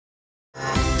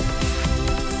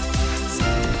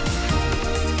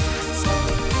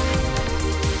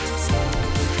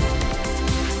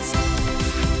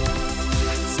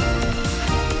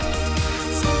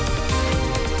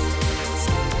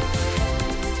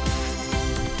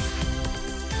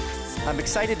I'm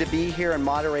excited to be here and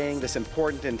moderating this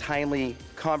important and timely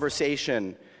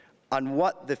conversation on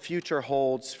what the future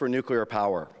holds for nuclear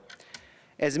power.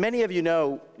 As many of you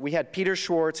know, we had Peter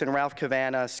Schwartz and Ralph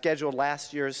Cavanagh scheduled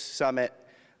last year's summit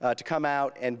to come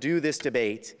out and do this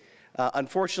debate.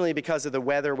 Unfortunately, because of the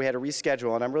weather, we had to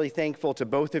reschedule, and I'm really thankful to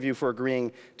both of you for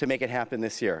agreeing to make it happen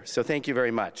this year. So thank you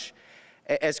very much.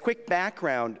 As quick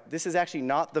background, this is actually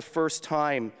not the first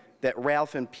time that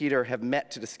Ralph and Peter have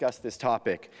met to discuss this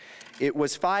topic. It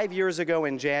was 5 years ago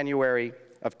in January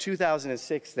of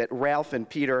 2006 that Ralph and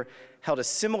Peter held a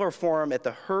similar forum at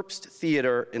the Herbst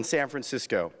Theater in San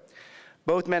Francisco.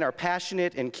 Both men are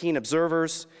passionate and keen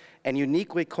observers and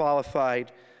uniquely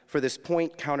qualified for this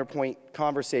point-counterpoint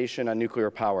conversation on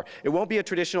nuclear power. It won't be a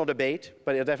traditional debate,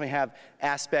 but it'll definitely have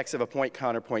aspects of a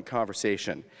point-counterpoint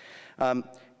conversation. On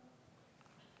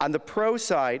the pro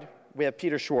side, we have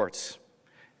Peter Schwartz.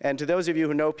 And to those of you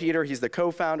who know Peter, he's the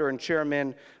co-founder and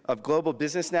chairman of Global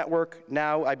Business Network,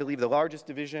 now I believe the largest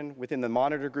division within the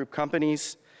Monitor Group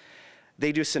companies.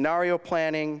 They do scenario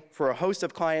planning for a host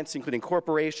of clients, including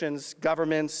corporations,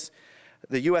 governments,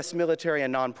 the US military,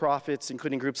 and nonprofits,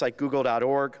 including groups like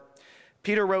Google.org.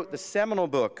 Peter wrote the seminal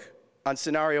book on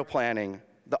scenario planning,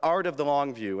 The Art of the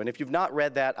Long View. And if you've not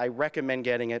read that, I recommend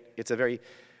getting it. It's a very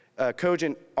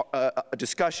cogent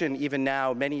discussion even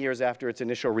now, many years after its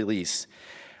initial release.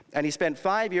 And he spent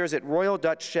 5 years at Royal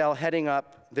Dutch Shell heading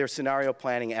up their scenario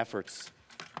planning efforts.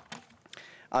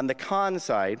 On the con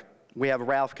side, we have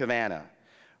Ralph Cavanagh.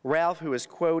 Ralph, who is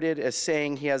quoted as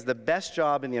saying he has the best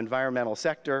job in the environmental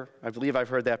sector, I believe I've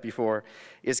heard that before,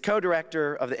 is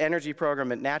co-director of the energy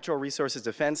program at Natural Resources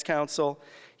Defense Council.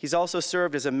 He's also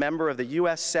served as a member of the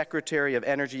US Secretary of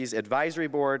Energy's Advisory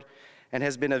Board and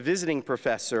has been a visiting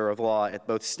professor of law at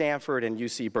both Stanford and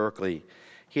UC Berkeley.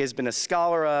 He has been a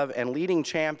scholar of and leading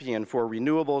champion for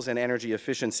renewables and energy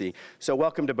efficiency. So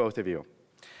welcome to both of you.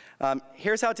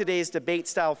 Here's how today's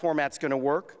debate-style format's going to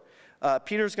work.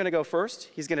 Peter's going to go first.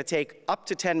 He's going to take up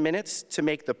to 10 minutes to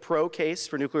make the pro case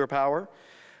for nuclear power.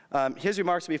 His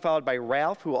remarks will be followed by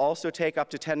Ralph, who will also take up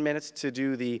to 10 minutes to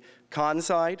do the con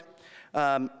side.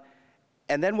 And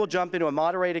then we'll jump into a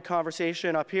moderated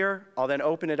conversation up here. I'll then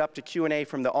open it up to Q&A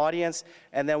from the audience,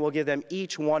 and then we'll give them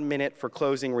each 1 minute for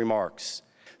closing remarks.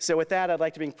 So with that, I'd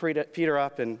like to bring Peter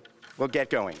up, and we'll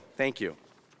get going. Thank you.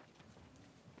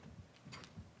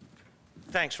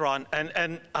 Thanks, Ron.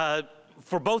 And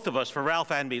for both of us, for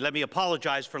Ralph and me, let me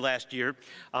apologize for last year.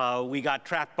 We got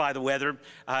trapped by the weather,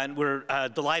 and we're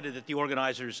delighted that the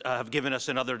organizers have given us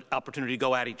another opportunity to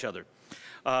go at each other.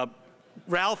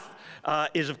 Ralph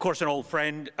is, of course, an old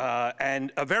friend,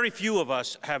 and very few of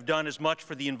us have done as much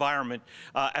for the environment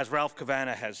as Ralph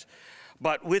Cavanagh has.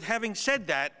 But with having said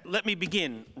that, let me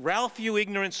begin. Ralph, you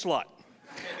ignorant slut.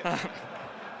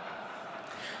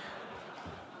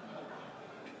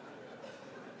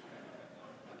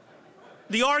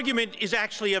 The argument is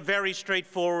actually a very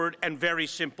straightforward and very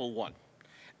simple one.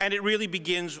 And it really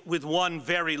begins with one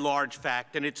very large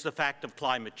fact, and it's the fact of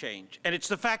climate change. And it's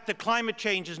the fact that climate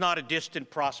change is not a distant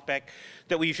prospect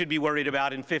that we should be worried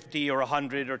about in 50 or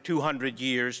 100 or 200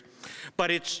 years,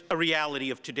 but it's a reality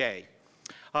of today.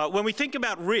 When we think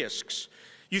about risks,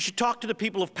 you should talk to the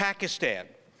people of Pakistan,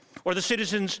 or the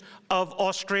citizens of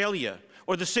Australia,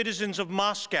 or the citizens of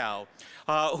Moscow,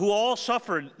 who all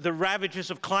suffered the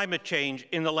ravages of climate change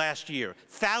in the last year.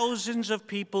 Thousands of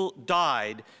people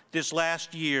died this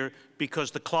last year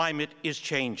because the climate is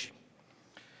changing.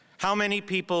 How many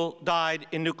people died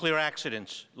in nuclear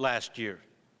accidents last year,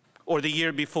 or the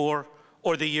year before,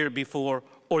 or the year before,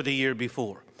 or the year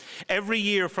before? Every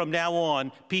year from now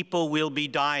on, people will be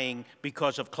dying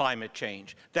because of climate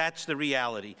change. That's the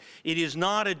reality. It is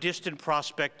not a distant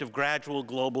prospect of gradual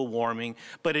global warming,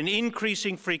 but an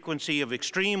increasing frequency of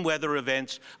extreme weather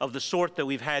events of the sort that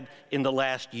we've had in the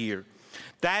last year.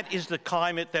 That is the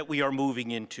climate that we are moving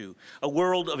into, a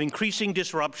world of increasing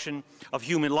disruption of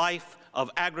human life, of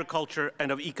agriculture,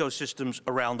 and of ecosystems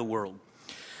around the world.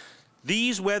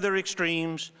 These weather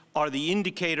extremes are the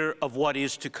indicator of what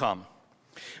is to come.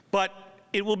 But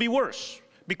it will be worse,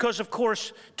 because, of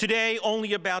course, today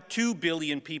only about 2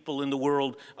 billion people in the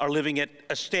world are living at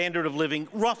a standard of living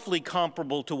roughly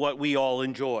comparable to what we all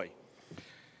enjoy.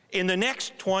 In the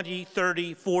next 20,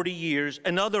 30, 40 years,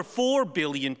 another 4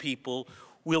 billion people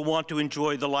will want to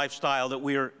enjoy the lifestyle that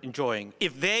we're enjoying.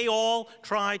 If they all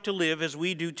try to live as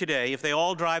we do today, if they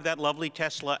all drive that lovely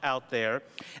Tesla out there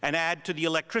and add to the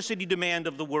electricity demand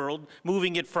of the world,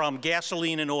 moving it from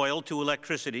gasoline and oil to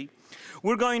electricity,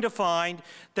 we're going to find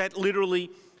that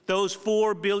literally those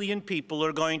 4 billion people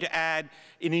are going to add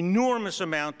an enormous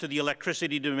amount to the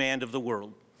electricity demand of the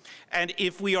world. And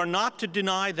if we are not to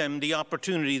deny them the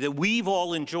opportunity that we've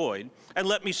all enjoyed, and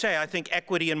let me say, I think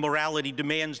equity and morality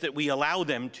demands that we allow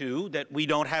them to, that we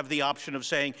don't have the option of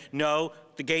saying, no,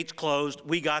 the gate's closed,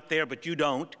 we got there, but you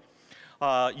don't.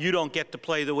 You don't get to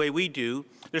play the way we do.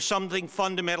 There's something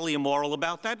fundamentally immoral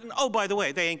about that. And oh, by the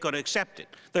way, they ain't going to accept it.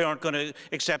 They aren't going to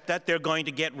accept that. They're going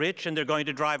to get rich, and they're going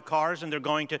to drive cars, and they're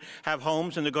going to have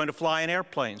homes, and they're going to fly in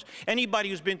airplanes. Anybody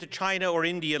who's been to China or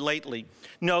India lately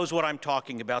knows what I'm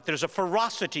talking about. There's a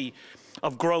ferocity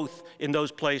of growth in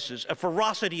those places, a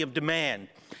ferocity of demand,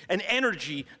 an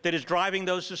energy that is driving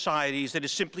those societies that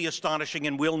is simply astonishing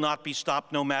and will not be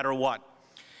stopped no matter what.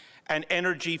 And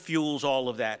energy fuels all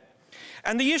of that.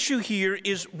 And the issue here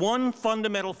is one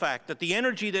fundamental fact, that the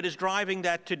energy that is driving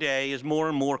that today is more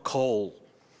and more coal.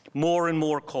 More and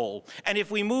more coal. And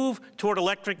if we move toward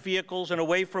electric vehicles and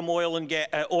away from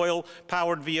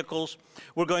oil-powered vehicles,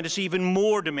 we're going to see even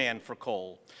more demand for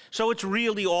coal. So it's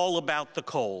really all about the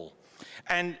coal.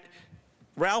 And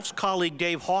Ralph's colleague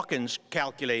Dave Hawkins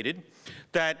calculated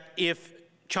that if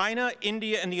China,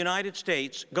 India, and the United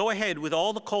States go ahead with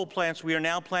all the coal plants we are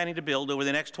now planning to build over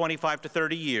the next 25 to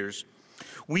 30 years,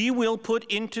 we will put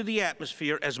into the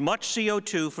atmosphere as much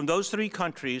CO2 from those three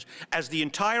countries as the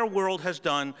entire world has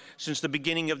done since the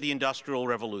beginning of the Industrial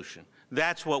Revolution.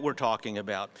 That's what we're talking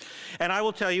about. And I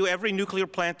will tell you, every nuclear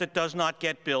plant that does not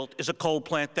get built is a coal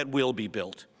plant that will be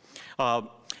built.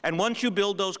 And once you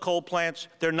build those coal plants,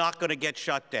 they're not going to get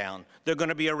shut down. They're going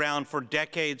to be around for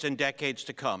decades and decades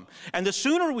to come. And the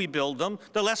sooner we build them,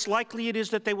 the less likely it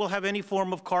is that they will have any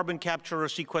form of carbon capture or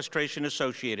sequestration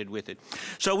associated with it.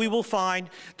 So we will find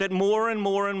that more and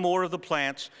more and more of the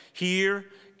plants here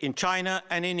in China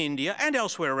and in India and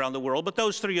elsewhere around the world, but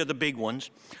those three are the big ones,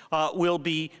 will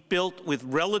be built with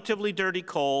relatively dirty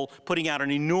coal, putting out an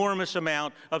enormous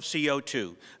amount of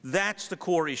CO2. That's the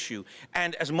core issue.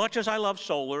 And as much as I love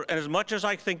solar, and as much as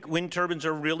I think wind turbines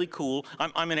are really cool,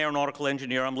 I'm an aeronautical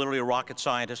engineer, I'm literally a rocket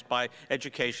scientist by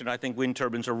education, I think wind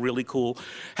turbines are really cool.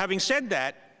 Having said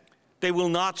that, they will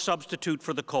not substitute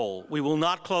for the coal. We will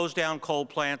not close down coal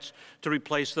plants to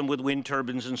replace them with wind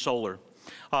turbines and solar.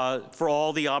 For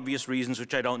all the obvious reasons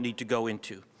which I don't need to go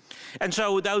into. And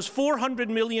so those 4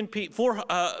 billion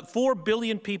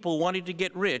people wanting to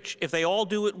get rich, if they all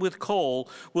do it with coal,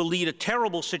 will lead a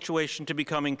terrible situation to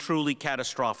becoming truly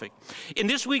catastrophic. In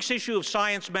this week's issue of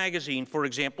Science magazine, for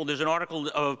example, there's an article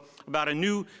about a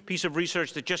new piece of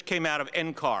research that just came out of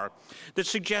NCAR that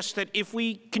suggests that if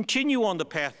we continue on the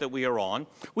path that we are on,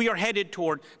 we are headed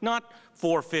toward not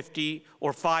 450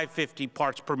 or 550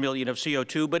 parts per million of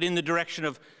CO2, but in the direction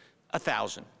of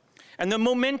 1,000. And the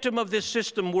momentum of this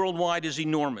system worldwide is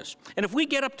enormous. And if we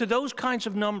get up to those kinds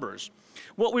of numbers,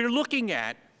 what we're looking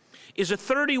at is a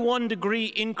 31-degree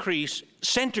increase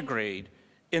centigrade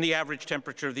in the average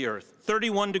temperature of the Earth,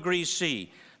 31 degrees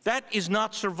C. That is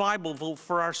not survivable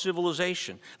for our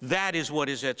civilization. That is what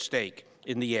is at stake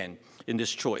in the end, in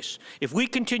this choice. If we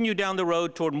continue down the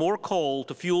road toward more coal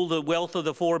to fuel the wealth of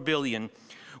the 4 billion,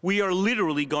 we are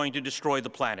literally going to destroy the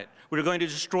planet. We're going to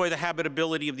destroy the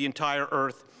habitability of the entire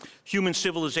Earth. Human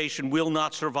civilization will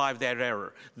not survive that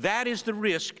error. That is the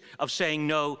risk of saying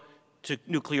no to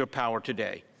nuclear power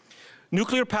today.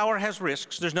 Nuclear power has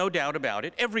risks, there's no doubt about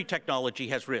it. Every technology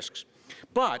has risks.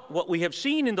 But what we have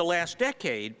seen in the last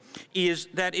decade is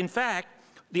that, in fact,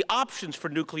 the options for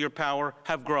nuclear power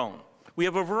have grown. We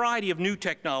have a variety of new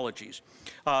technologies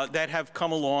that have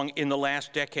come along in the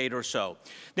last decade or so.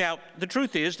 Now, the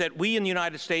truth is that we in the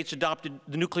United States adopted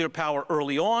the nuclear power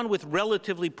early on with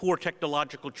relatively poor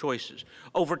technological choices.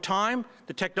 Over time,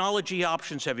 the technology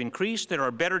options have increased. There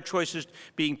are better choices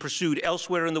being pursued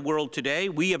elsewhere in the world today.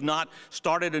 We have not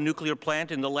started a nuclear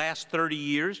plant in the last 30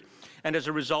 years, and as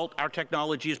a result, our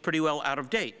technology is pretty well out of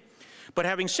date. But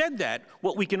having said that,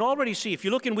 what we can already see, if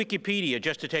you look in Wikipedia,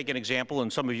 just to take an example,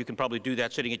 and some of you can probably do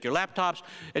that sitting at your laptops,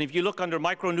 and if you look under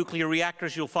micronuclear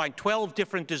reactors, you'll find 12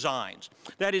 different designs.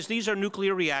 That is, these are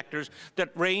nuclear reactors that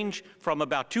range from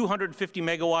about 250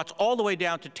 megawatts all the way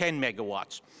down to 10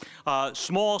 megawatts.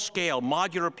 Small scale,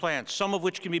 modular plants, some of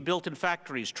which can be built in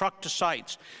factories, trucked to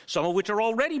sites, some of which are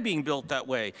already being built that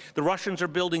way. The Russians are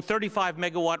building 35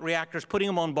 megawatt reactors, putting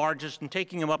them on barges and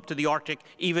taking them up to the Arctic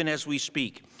even as we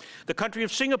speak. The country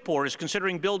of Singapore is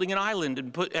considering building an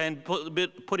island and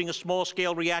putting a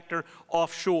small-scale reactor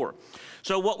offshore.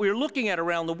 So what we're looking at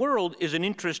around the world is an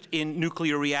interest in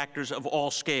nuclear reactors of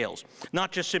all scales,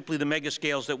 not just simply the mega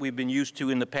scales that we've been used to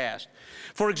in the past.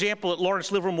 For example, at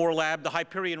Lawrence Livermore Lab, the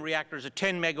Hyperion reactor is a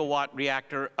 10-megawatt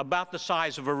reactor about the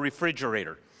size of a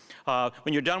refrigerator.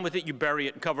 When you're done with it, you bury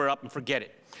it and cover it up and forget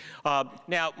it.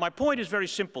 Now, my point is very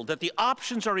simple, that the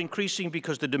options are increasing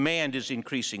because the demand is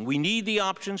increasing. We need the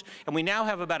options, and we now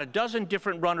have about a dozen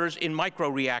different runners in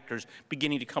microreactors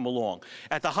beginning to come along.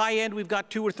 At the high end, we've got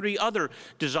 2 or 3 other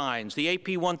designs, the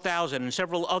AP1000 and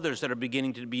several others that are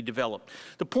beginning to be developed.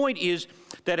 The point is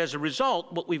that as a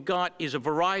result, what we've got is a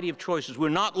variety of choices. We're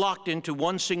not locked into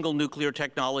one single nuclear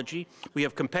technology. We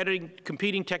have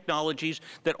competing technologies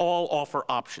that all offer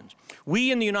options.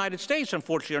 We in the United States,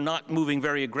 unfortunately, are not moving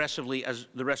very aggressively as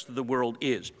the rest of the world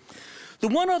is. The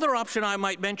one other option I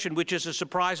might mention, which is a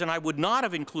surprise and I would not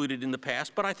have included in the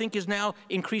past, but I think is now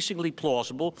increasingly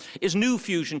plausible, is new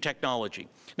fusion technology.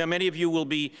 Now, many of you will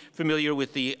be familiar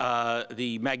with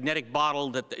the magnetic bottle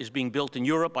that is being built in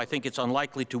Europe. I think it's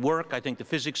unlikely to work. I think the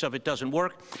physics of it doesn't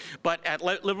work. But at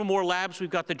Livermore Labs, we've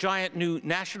got the giant new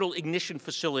National Ignition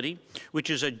Facility,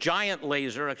 which is a giant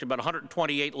laser, actually about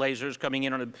 128 lasers coming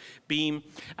in on a beam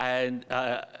and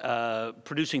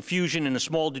producing fusion in a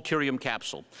small deuterium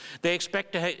capsule. They expect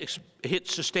to hit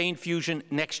sustained fusion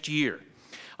next year.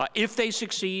 If they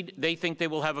succeed, they think they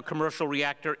will have a commercial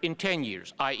reactor in 10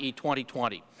 years, i.e.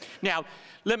 2020. Now,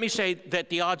 let me say that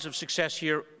the odds of success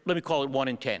here, let me call it 1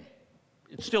 in 10.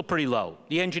 It's still pretty low.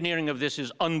 The engineering of this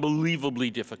is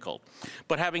unbelievably difficult.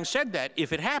 But having said that,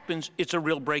 if it happens, it's a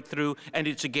real breakthrough and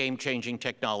it's a game-changing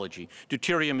technology.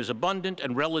 Deuterium is abundant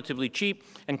and relatively cheap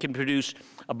and can produce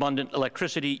abundant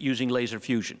electricity using laser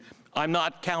fusion. I'm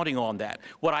not counting on that.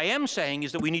 What I am saying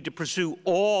is that we need to pursue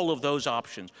all of those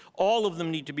options. All of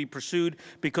them need to be pursued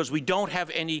because we don't have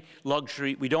any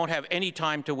luxury, we don't have any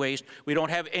time to waste, we don't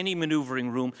have any maneuvering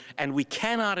room, and we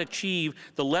cannot achieve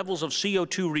the levels of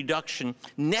CO2 reduction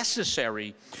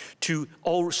necessary to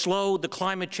slow the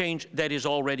climate change that is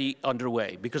already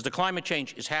underway. Because the climate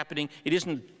change is happening. It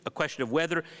isn't a question of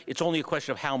whether, it's only a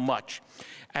question of how much.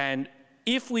 And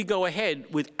if we go ahead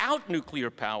without nuclear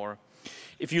power,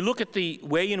 if you look at the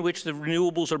way in which the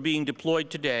renewables are being deployed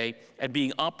today and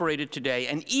being operated today,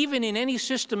 and even in any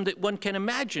system that one can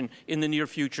imagine in the near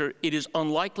future, it is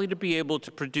unlikely to be able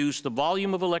to produce the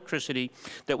volume of electricity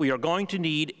that we are going to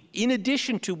need, in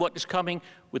addition to what is coming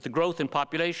with the growth in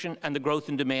population and the growth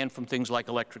in demand from things like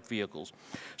electric vehicles.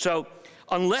 So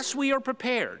unless we are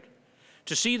prepared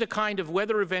to see the kind of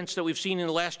weather events that we've seen in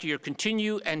the last year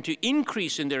continue and to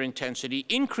increase in their intensity,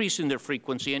 increase in their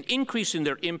frequency, and increase in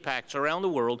their impacts around the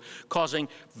world, causing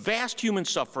vast human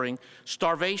suffering,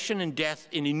 starvation, and death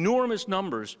in enormous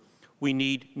numbers, we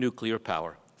need nuclear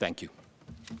power. Thank you.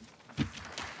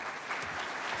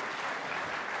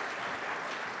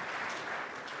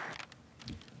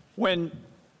 When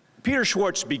Peter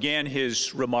Schwartz began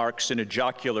his remarks in a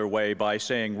jocular way by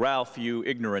saying, "Ralph, you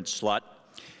ignorant slut,"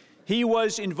 he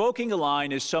was invoking a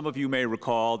line, as some of you may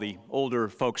recall, the older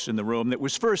folks in the room, that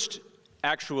was first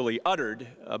actually uttered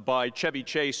by Chevy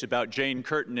Chase about Jane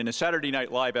Curtin in a Saturday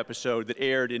Night Live episode that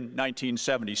aired in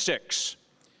 1976.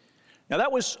 Now,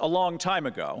 that was a long time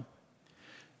ago,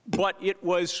 but it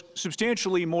was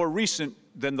substantially more recent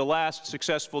than the last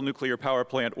successful nuclear power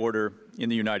plant order in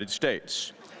the United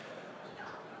States.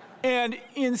 And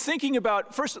in thinking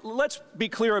about, first, let's be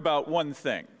clear about one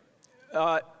thing.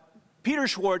 Peter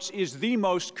Schwartz is the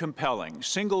most compelling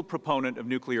single proponent of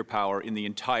nuclear power in the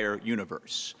entire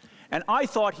universe. And I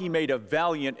thought he made a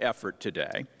valiant effort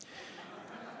today.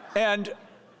 And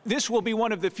this will be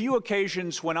one of the few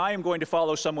occasions when I am going to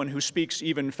follow someone who speaks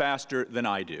even faster than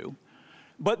I do.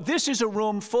 But this is a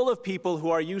room full of people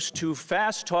who are used to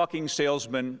fast-talking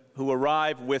salesmen who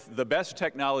arrive with the best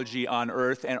technology on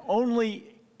Earth, and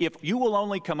if you will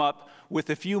only come up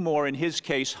with a few more, in his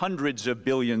case, hundreds of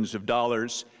billions of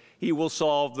dollars, he will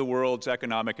solve the world's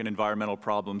economic and environmental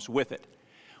problems with it.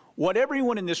 What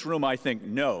everyone in this room, I think,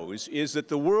 knows is that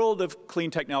the world of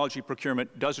clean technology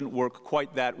procurement doesn't work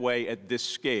quite that way at this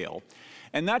scale.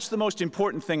 And that's the most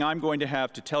important thing I'm going to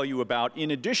have to tell you about,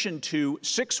 in addition to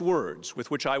 6 words with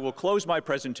which I will close my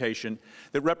presentation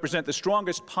that represent the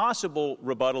strongest possible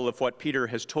rebuttal of what Peter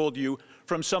has told you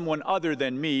from someone other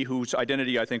than me, whose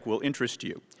identity I think will interest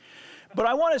you. But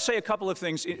I want to say a couple of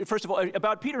things. First of all,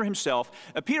 about Peter himself.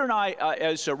 Peter and I,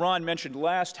 as Ron mentioned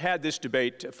last, had this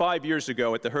debate 5 years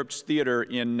ago at the Herbst Theater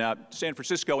in San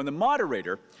Francisco, and the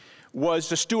moderator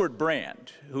was Stuart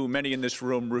Brand, who many in this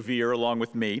room revere along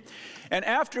with me. And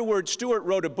afterward, Stuart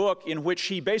wrote a book in which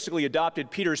he basically adopted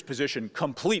Peter's position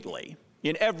completely,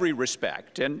 in every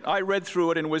respect. And I read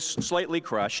through it and was slightly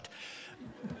crushed.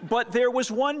 But there was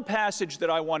one passage that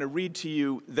I want to read to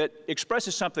you that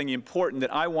expresses something important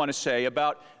that I want to say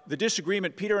about the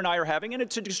disagreement Peter and I are having, and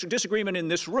it's a disagreement in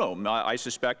this room, I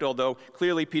suspect, although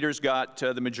clearly Peter's got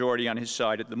the majority on his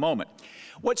side at the moment.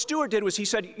 What Stuart did was he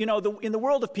said, you know, in the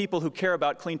world of people who care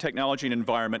about clean technology and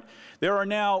environment, there are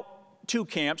now two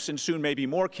camps, and soon maybe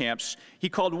more camps. He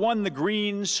called one the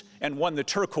greens and one the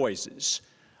turquoises.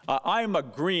 I'm a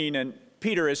green, and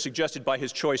Peter, as suggested by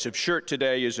his choice of shirt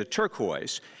today, is a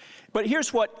turquoise. But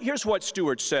here's what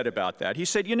Stuart said about that. He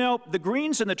said, you know, the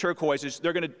greens and the turquoises,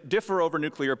 they're going to differ over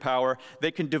nuclear power.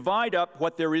 They can divide up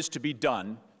what there is to be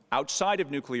done outside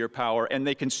of nuclear power, and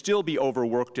they can still be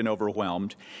overworked and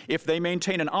overwhelmed. If they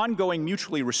maintain an ongoing,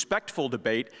 mutually respectful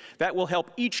debate, that will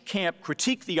help each camp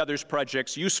critique the other's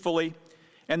projects usefully,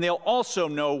 and they'll also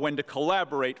know when to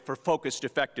collaborate for focused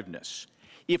effectiveness.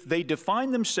 If they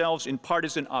define themselves in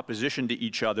partisan opposition to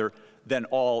each other, then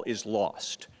all is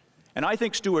lost. And I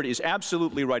think Stuart is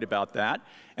absolutely right about that.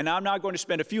 And I'm now going to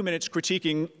spend a few minutes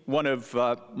critiquing one of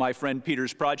my friend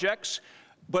Peter's projects,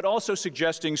 but also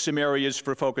suggesting some areas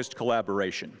for focused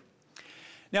collaboration.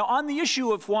 Now, on the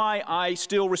issue of why I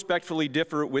still respectfully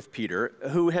differ with Peter,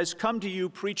 who has come to you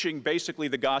preaching basically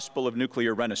the gospel of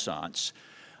nuclear renaissance,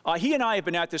 he and I have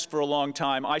been at this for a long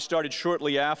time. I started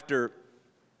shortly after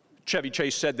Chevy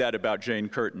Chase said that about Jane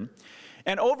Curtin.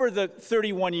 And over the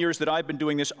 31 years that I've been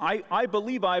doing this, I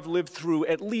believe I've lived through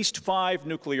at least 5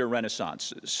 nuclear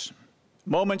renaissances,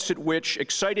 moments at which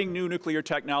exciting new nuclear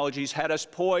technologies had us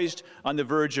poised on the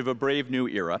verge of a brave new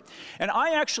era. And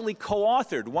I actually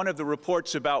co-authored one of the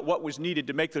reports about what was needed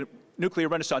to make the nuclear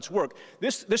renaissance work.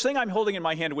 This thing I'm holding in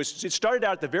my hand it started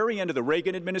out at the very end of the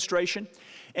Reagan administration,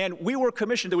 and we were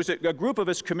commissioned, there was a group of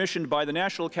us commissioned by the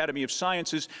National Academy of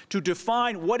Sciences to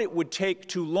define what it would take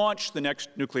to launch the next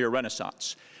nuclear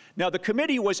renaissance. Now, the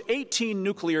committee was 18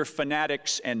 nuclear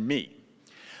fanatics and me.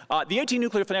 The 18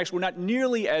 nuclear fanatics were not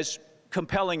nearly as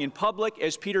compelling in public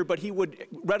as Peter, but he would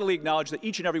readily acknowledge that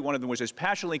each and every one of them was as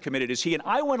passionately committed as he. And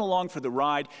I went along for the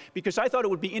ride because I thought it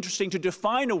would be interesting to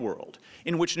define a world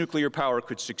in which nuclear power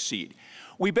could succeed.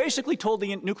 We basically told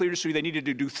the nuclear industry they needed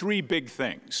to do 3 big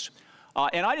things.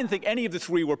 And I didn't think any of the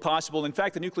 3 were possible. In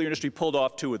fact, the nuclear industry pulled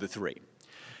off 2 of the 3.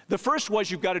 The first was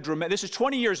you've got to, this is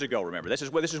 20 years ago, remember, this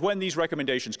is when these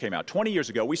recommendations came out, 20 years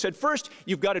ago. We said, first,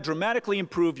 you've got to dramatically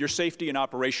improve your safety and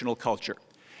operational culture.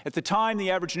 At the time,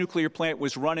 the average nuclear plant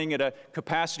was running at a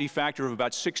capacity factor of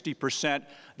about 60%.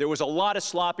 There was a lot of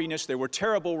sloppiness. There were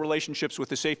terrible relationships with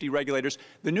the safety regulators.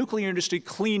 The nuclear industry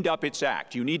cleaned up its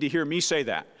act. You need to hear me say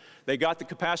that. They got the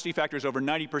capacity factors over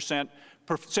 90%,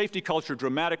 safety culture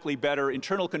dramatically better,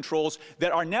 internal controls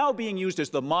that are now being used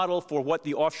as the model for what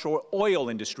the offshore oil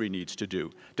industry needs to do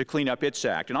to clean up its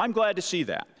act. And I'm glad to see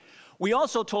that. We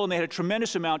also told them they had a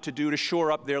tremendous amount to do to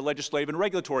shore up their legislative and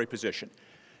regulatory position.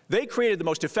 They created the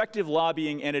most effective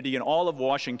lobbying entity in all of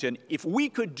Washington. If we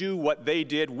could do what they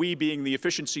did, we being the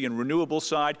efficiency and renewable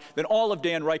side, then all of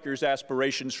Dan Riker's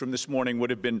aspirations from this morning would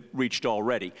have been reached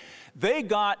already. They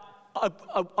got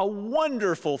a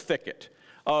wonderful thicket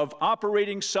of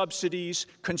operating subsidies,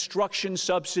 construction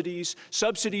subsidies,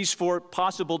 subsidies for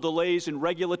possible delays in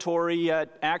regulatory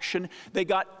action. They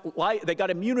got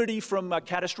immunity from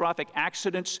catastrophic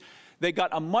accidents. They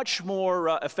got a much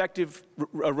more effective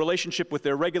relationship with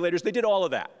their regulators. They did all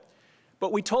of that.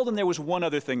 But we told them there was one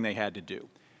other thing they had to do.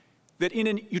 That in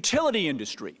a utility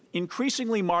industry,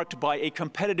 increasingly marked by a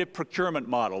competitive procurement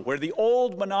model, where the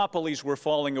old monopolies were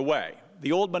falling away,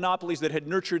 the old monopolies that had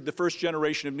nurtured the first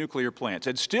generation of nuclear plants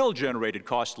and still generated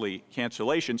costly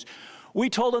cancellations, we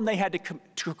told them they had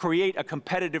to create a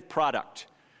competitive product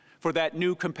for that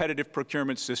new competitive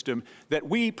procurement system that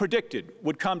we predicted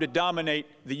would come to dominate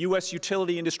the U.S.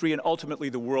 utility industry and ultimately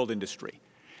the world industry.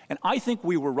 And I think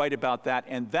we were right about that,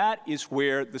 and that is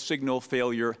where the signal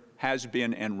failure has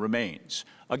been and remains.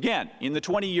 Again, in the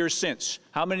 20 years since,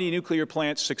 how many nuclear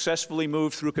plants successfully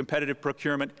moved through competitive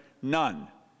procurement? None.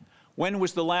 When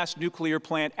was the last nuclear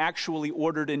plant actually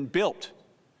ordered and built?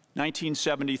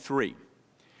 1973.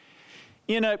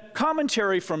 In a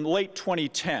commentary from late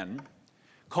 2010,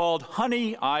 called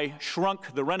Honey, I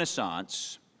Shrunk the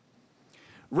Renaissance,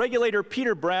 regulator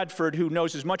Peter Bradford, who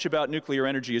knows as much about nuclear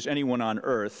energy as anyone on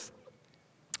Earth,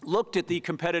 looked at the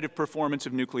competitive performance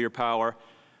of nuclear power,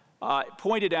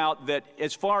 pointed out that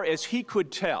as far as he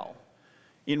could tell,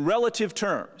 in relative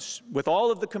terms, with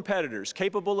all of the competitors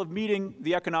capable of meeting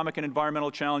the economic and environmental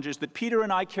challenges that Peter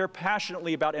and I care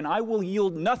passionately about, and I will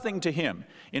yield nothing to him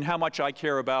in how much I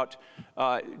care about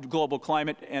global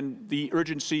climate and the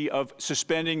urgency of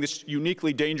suspending this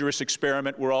uniquely dangerous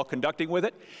experiment we're all conducting with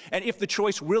it. And if the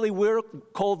choice really were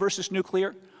coal versus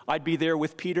nuclear, I'd be there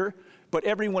with Peter. but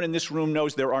everyone in this room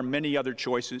knows there are many other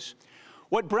choices.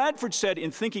 What Bradford said in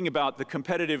thinking about the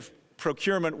competitive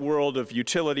procurement world of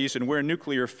utilities and where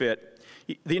nuclear fit,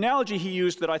 the analogy he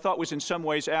used that I thought was in some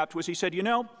ways apt was he said, you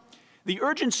know, the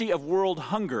urgency of world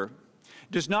hunger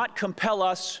does not compel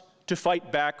us to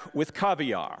fight back with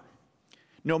caviar,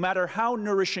 no matter how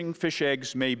nourishing fish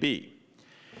eggs may be.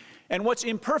 And what's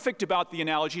imperfect about the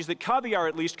analogy is that caviar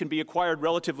at least can be acquired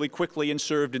relatively quickly and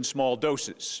served in small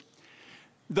doses.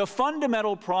 The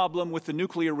fundamental problem with the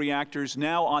nuclear reactors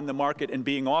now on the market and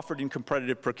being offered in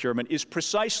competitive procurement is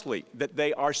precisely that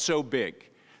they are so big,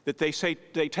 that they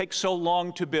take so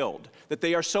long to build, that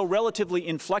they are so relatively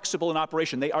inflexible in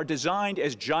operation. They are designed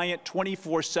as giant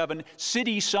 24/7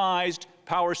 city-sized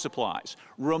power supplies,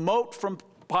 remote from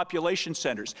population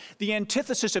centers, the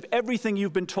antithesis of everything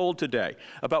you've been told today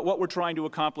about what we're trying to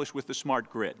accomplish with the smart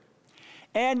grid.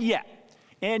 And yet,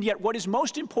 what is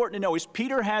most important to know is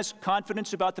Peter has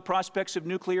confidence about the prospects of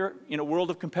nuclear in a world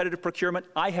of competitive procurement.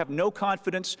 I have no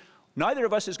confidence. Neither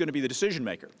of us is going to be the decision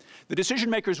maker. The decision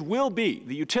makers will be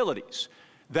the utilities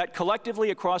that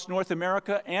collectively across North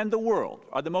America and the world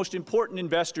are the most important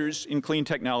investors in clean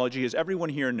technology, as everyone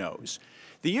here knows.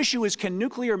 The issue is, can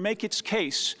nuclear make its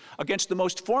case against the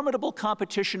most formidable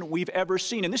competition we've ever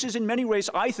seen? And this is in many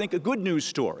ways, I think, a good news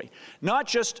story. Not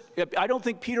just, I don't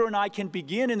think Peter and I can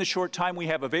begin in the short time we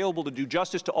have available to do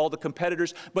justice to all the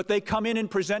competitors, but they come in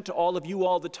and present to all of you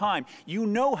all the time. You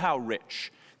know how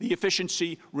rich the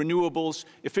efficiency, renewables,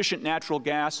 efficient natural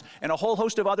gas, and a whole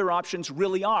host of other options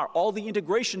really are. All the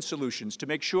integration solutions to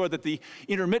make sure that the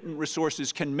intermittent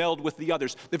resources can meld with the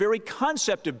others. The very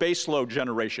concept of baseload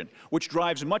generation, which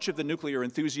drives much of the nuclear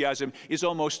enthusiasm, is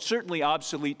almost certainly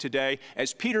obsolete today,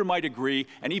 as Peter might agree,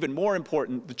 and even more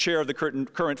important, the chair of the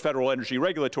current Federal Energy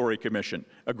Regulatory Commission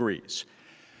agrees.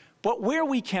 But where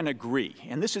we can agree,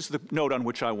 and this is the note on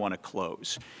which I want to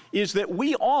close, is that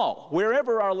we all,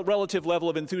 wherever our relative level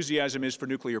of enthusiasm is for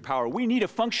nuclear power, we need a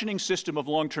functioning system of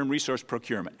long-term resource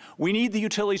procurement. We need the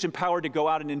utilities empowered to go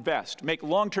out and invest, make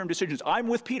long-term decisions. I'm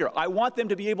with Peter. I want them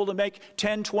to be able to make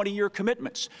 10, 20-year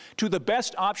commitments to the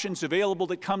best options available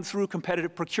that come through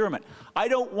competitive procurement. I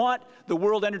don't want the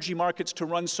world energy markets to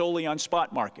run solely on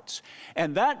spot markets.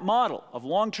 And that model of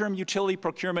long-term utility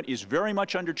procurement is very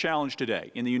much under challenge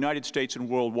today in the United States and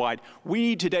worldwide. We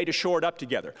need today to shore it up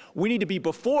together. We need to be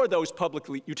before those public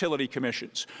utility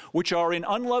commissions, which are in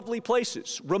unlovely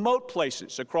places, remote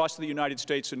places across the United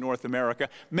States and North America,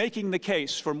 making the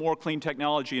case for more clean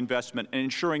technology investment and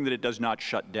ensuring that it does not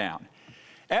shut down.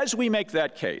 As we make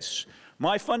that case,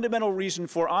 my fundamental reason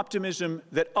for optimism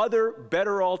that other,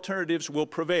 better alternatives will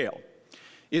prevail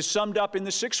is summed up in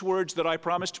the 6 words that I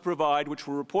promised to provide, which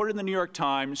were reported in the New York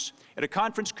Times at a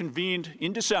conference convened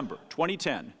in December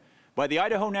 2010 by the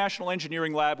Idaho National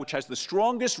Engineering Lab, which has the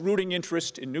strongest rooting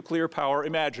interest in nuclear power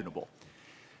imaginable.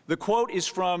 The quote is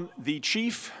from the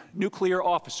chief nuclear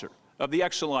officer of the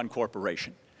Exelon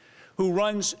Corporation, who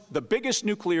runs the biggest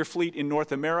nuclear fleet in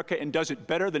North America and does it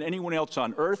better than anyone else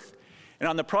on Earth. And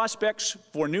on the prospects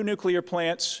for new nuclear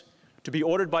plants to be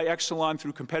ordered by Exelon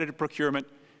through competitive procurement,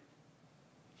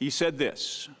 he said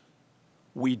this: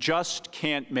 "We just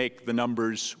can't make the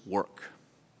numbers work."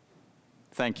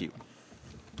 Thank you.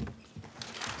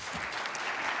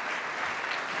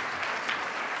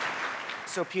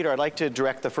 So, Peter, I'd like to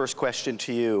direct the first question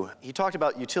to you. He talked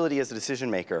about utility as a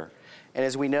decision maker. And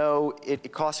as we know,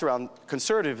 it costs around,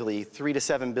 conservatively, $3 to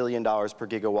 $7 billion per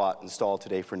gigawatt installed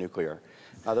today for nuclear.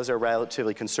 Those are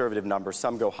relatively conservative numbers.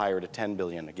 Some go higher to 10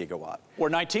 billion a gigawatt. Or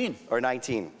 19. Or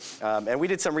 19. And we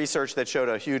did some research that showed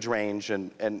a huge range,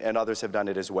 and others have done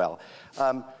it as well.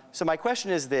 So my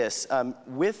question is this.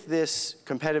 With this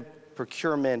competitive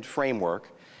procurement framework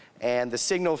and the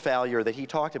signal failure that he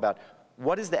talked about,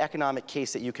 what is the economic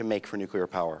case that you can make for nuclear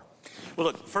power? Well,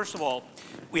 look, first of all,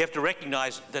 we have to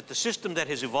recognize that the system that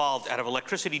has evolved out of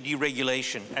electricity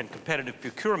deregulation and competitive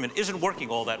procurement isn't working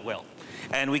all that well.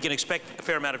 And we can expect a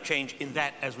fair amount of change in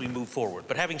that as we move forward.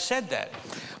 But having said that,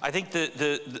 I think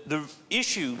the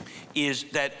issue is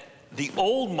that the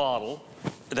old model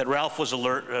that Ralph was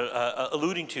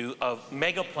alluding to of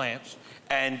mega plants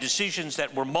and decisions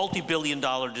that were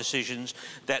multi-billion-dollar decisions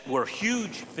that were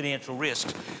huge financial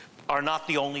risks are not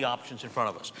the only options in front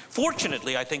of us.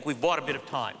 Fortunately, I think we've bought a bit of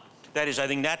time. That is, I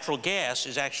think natural gas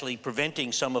is actually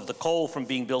preventing some of the coal from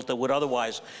being built that would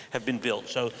otherwise have been built.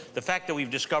 So the fact that we've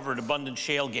discovered abundant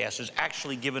shale gas has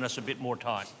actually given us a bit more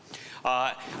time.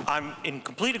 I'm in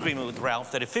complete agreement with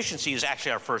Ralph that efficiency is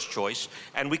actually our first choice,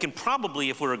 and we can probably,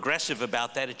 if we're aggressive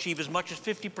about that, achieve as much as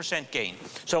 50% gain.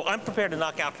 So I'm prepared to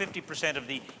knock out 50% of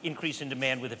the increase in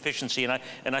demand with efficiency,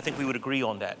 and I think we would agree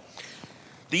on that.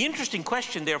 The interesting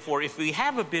question, therefore, if we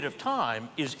have a bit of time,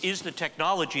 is the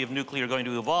technology of nuclear going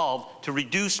to evolve to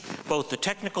reduce both the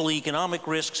technical economic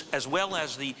risks as well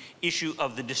as the issue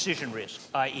of the decision risk,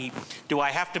 i.e., do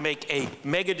I have to make a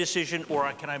mega decision or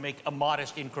can I make a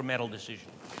modest incremental decision?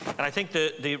 And I think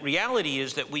the reality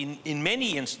is that we, in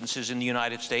many instances in the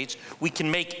United States, we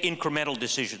can make incremental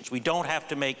decisions. We don't have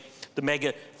to make the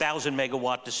 1,000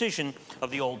 megawatt decision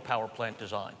of the old power plant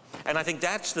design. And I think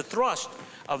that's the thrust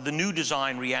of the new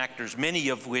design reactors, many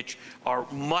of which are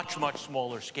much, much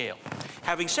smaller scale.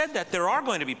 Having said that, there are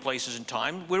going to be places in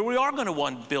time where we are going to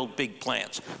want to build big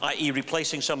plants, i.e.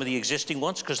 replacing some of the existing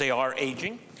ones because they are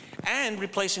aging, and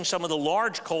replacing some of the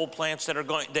large coal plants that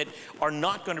are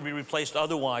not going to be replaced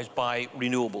otherwise by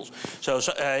renewables. So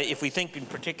if we think in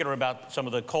particular about some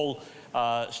of the coal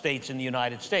states in the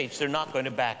United States, they're not going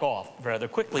to back off rather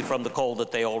quickly from the coal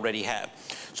that they already have.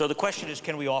 So the question is,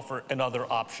 can we offer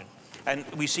another option? And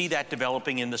we see that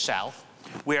developing in the South,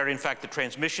 where, in fact, the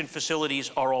transmission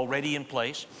facilities are already in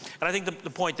place. And I think the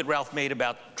point that Ralph made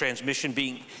about transmission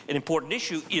being an important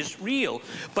issue is real.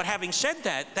 But having said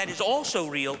that, that is also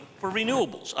real for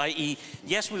renewables, i.e.,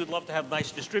 yes, we would love to have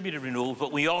nice distributed renewables,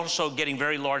 but we're also getting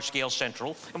very large-scale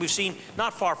central. And we've seen,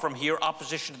 not far from here,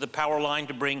 opposition to the power line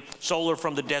to bring solar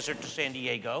from the desert to San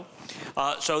Diego.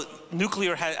 So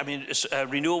nuclear has,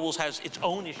 renewables has its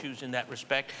own issues in that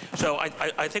respect. So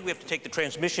I think we have to take the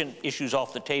transmission issues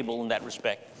off the table in that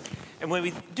respect. And when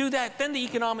we do that, then the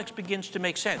economics begins to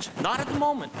make sense. Not at the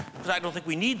moment, because I don't think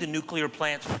we need the nuclear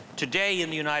plants today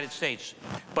in the United States.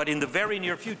 But in the very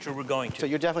near future, we're going to. So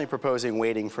you're definitely proposing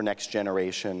waiting for next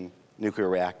generation nuclear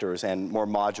reactors and more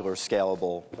modular,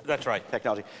 scalable That's right.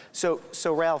 technology. So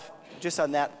Ralph, just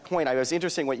on that point, it was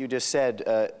interesting what you just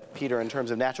said, Peter, in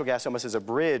terms of natural gas almost as a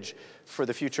bridge for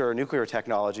the future nuclear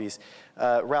technologies.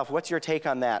 Ralph, what's your take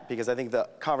on that? Because I think the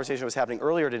conversation that was happening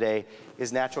earlier today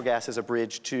is natural gas as a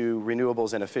bridge to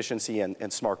renewables and efficiency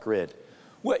and smart grid.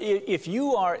 Well, if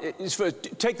you are,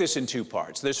 take this in two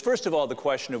parts. There's first of all the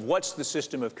question of what's the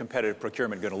system of competitive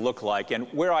procurement going to look like, and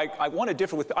where I want to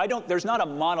differ with, there's not a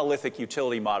monolithic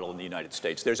utility model in the United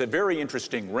States. There's a very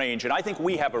interesting range, and I think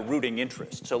we have a rooting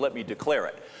interest, so let me declare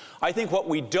it. I think what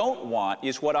we don't want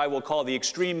is what I will call the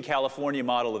extreme California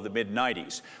model of the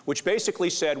mid-90s, which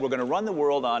basically said we're going to run the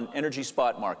world on energy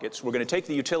spot markets, we're going to take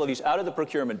the utilities out of the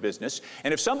procurement business,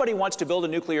 and if somebody wants to build a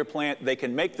nuclear plant, they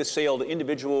can make the sale to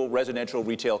individual residential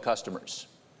retail customers.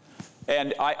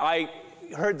 And I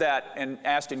heard that and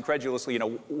asked incredulously,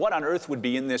 what on earth would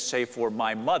be in this, say, for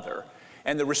my mother?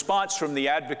 And the response from the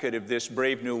advocate of this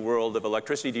brave new world of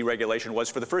electricity deregulation was,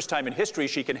 for the first time in history,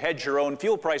 she can hedge her own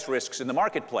fuel price risks in the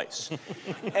marketplace.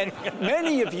 And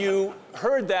many of you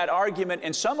heard that argument,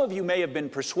 and some of you may have been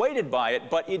persuaded by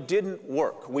it, but it didn't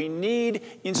work. We need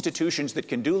institutions that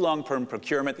can do long-term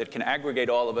procurement, that can aggregate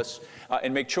all of us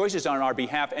and make choices on our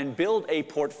behalf and build a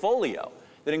portfolio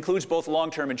that includes both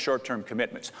long-term and short-term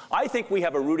commitments. I think we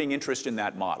have a rooting interest in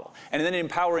that model, and then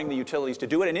empowering the utilities to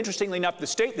do it. And interestingly enough, the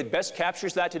state that best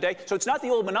captures that today, so it's not the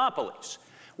old monopolies.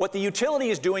 What the utility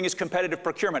is doing is competitive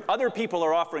procurement. Other people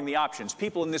are offering the options.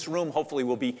 People in this room hopefully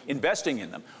will be investing in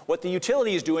them. What the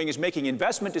utility is doing is making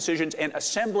investment decisions and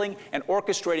assembling and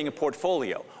orchestrating a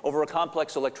portfolio over a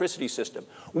complex electricity system.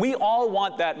 We all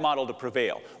want that model to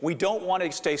prevail. We don't want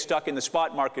to stay stuck in the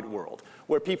spot market world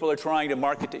where people are trying to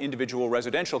market to individual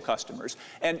residential customers.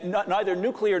 And neither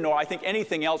nuclear nor I think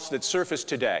anything else that's surfaced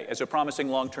today as a promising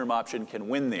long-term option can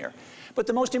win there. But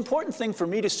the most important thing for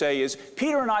me to say is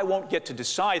Peter and I won't get to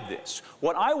decide this.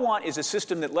 What I want is a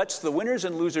system that lets the winners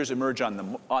and losers emerge on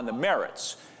the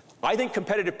merits. I think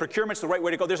competitive procurement's the right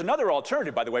way to go. There's another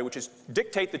alternative, by the way, which is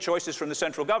dictate the choices from the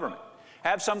central government.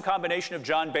 Have some combination of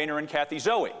John Boehner and Kathy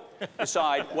Zoe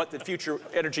decide what the future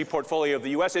energy portfolio of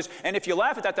the U.S. is. And if you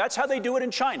laugh at that, that's how they do it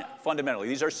in China, fundamentally.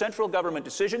 These are central government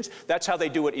decisions. That's how they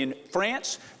do it in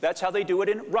France. That's how they do it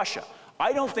in Russia.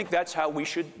 I don't think that's how we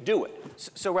should do it.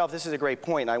 So, Ralph, this is a great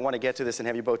point. I want to get to this and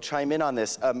have you both chime in on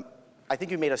this. I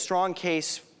think you made a strong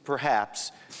case,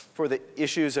 perhaps, for the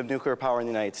issues of nuclear power in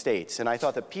the United States. And I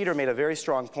thought that Peter made a very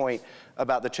strong point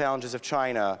about the challenges of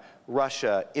China,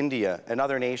 Russia, India, and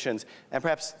other nations, and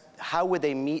perhaps how would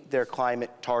they meet their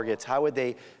climate targets? How would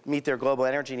they meet their global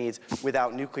energy needs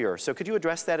without nuclear? So could you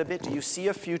address that a bit? Do you see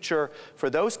a future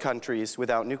for those countries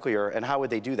without nuclear, and how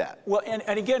would they do that? Well, and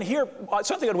again, here,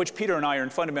 something on which Peter and I are in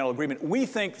fundamental agreement. We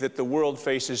think that the world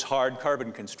faces hard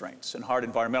carbon constraints and hard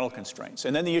environmental constraints,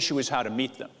 and then the issue is how to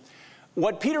meet them.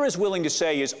 What Peter is willing to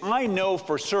say is, I know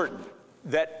for certain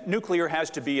that nuclear has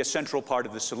to be a central part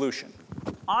of the solution.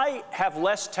 I have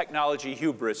less technology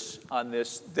hubris on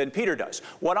this than Peter does.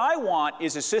 What I want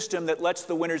is a system that lets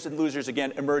the winners and losers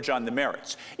again emerge on the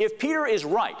merits. If Peter is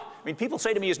right, I mean, people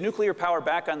say to me, is nuclear power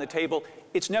back on the table?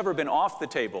 It's never been off the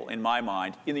table, in my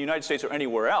mind, in the United States or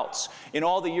anywhere else, in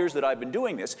all the years that I've been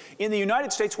doing this. In the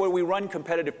United States, where we run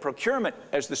competitive procurement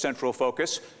as the central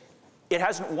focus, it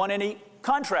hasn't won any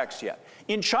contracts yet.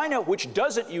 In China, which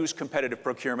doesn't use competitive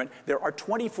procurement, there are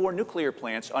 24 nuclear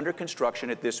plants under construction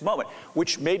at this moment,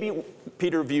 which maybe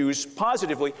Peter views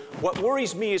positively. What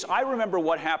worries me is I remember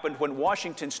what happened when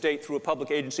Washington State, through a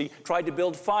public agency, tried to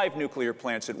build 5 nuclear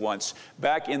plants at once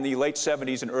back in the late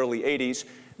 70s and early 80s.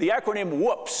 The acronym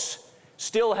WHOOPS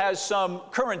still has some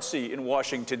currency in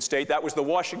Washington State. That was the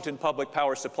Washington Public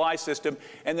Power Supply System.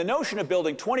 And the notion of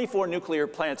building 24 nuclear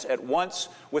plants at once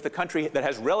with a country that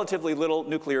has relatively little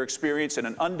nuclear experience and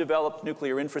an undeveloped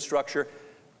nuclear infrastructure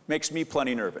makes me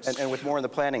plenty nervous. And with more in the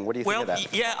planning, what do you think of that? Well,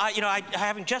 yeah, I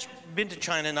having just been to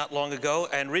China not long ago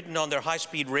and ridden on their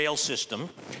high-speed rail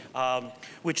system,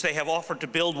 which they have offered to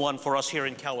build one for us here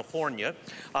in California.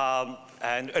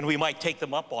 And we might take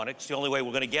them up on it. It's the only way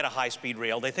we're going to get a high-speed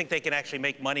rail. They think they can actually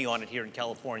make money on it here in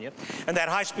California. And that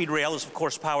high-speed rail is, of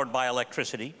course, powered by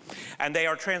electricity. And they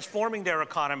are transforming their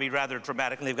economy rather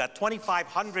dramatically. They've got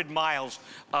 2,500 miles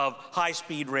of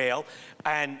high-speed rail.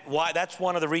 And that's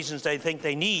one of the reasons they think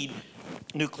they need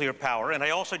nuclear power. And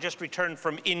I also just returned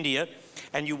from India,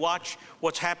 and you watch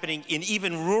what's happening in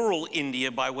even rural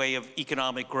India by way of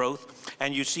economic growth,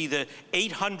 and you see the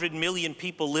 800 million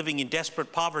people living in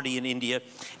desperate poverty in India,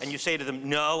 and you say to them,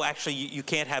 no, actually, you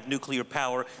can't have nuclear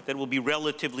power that will be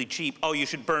relatively cheap. Oh, you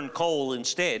should burn coal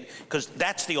instead, because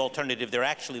that's the alternative they're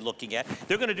actually looking at.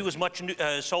 They're going to do as much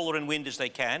solar and wind as they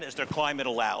can, as their climate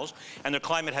allows, and their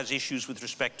climate has issues with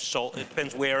respect to solar. It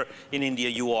depends where in India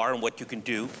you are and what you can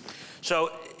do.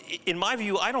 So, in my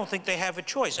view, I don't think they have a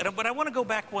choice. But I want to go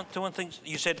back to one thing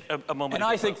you said a moment ago.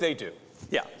 And I think they do.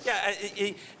 Yeah.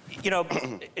 Yeah, you know,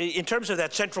 in terms of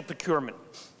that central procurement,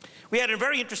 we had a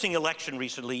very interesting election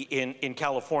recently in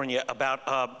California about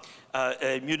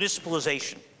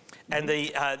municipalization. And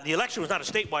the election was not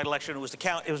a statewide election,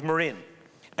 it was Marin.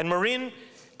 And Marin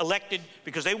elected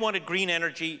because they wanted green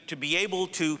energy to be able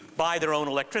to buy their own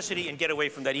electricity and get away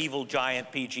from that evil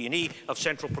giant PG&E of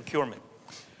central procurement.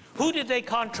 Who did they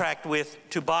contract with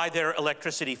to buy their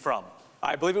electricity from?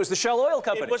 I believe it was the Shell Oil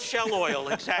Company. It was Shell Oil,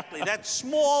 exactly. That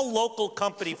small local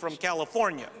company from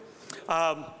California.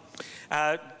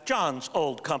 John's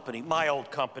old company, my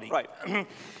old company. Right.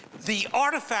 The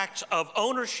artifacts of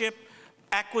ownership,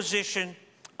 acquisition,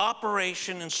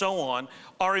 operation, and so on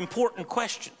are important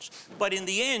questions. But in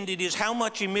the end, it is how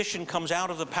much emission comes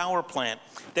out of the power plant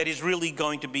that is really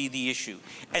going to be the issue.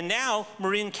 And now,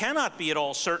 Marin cannot be at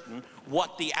all certain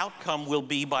what the outcome will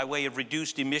be by way of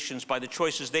reduced emissions by the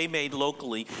choices they made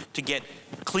locally to get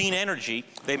clean energy.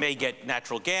 They may get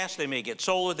natural gas, they may get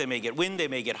solar, they may get wind, they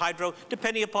may get hydro,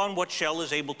 depending upon what Shell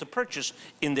is able to purchase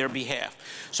in their behalf.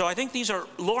 So I think these are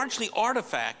largely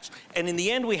artifacts, and in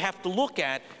the end we have to look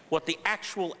at what the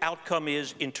actual outcome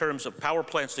is in terms of power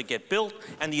plants that get built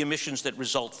and the emissions that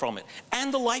result from it,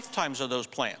 and the lifetimes of those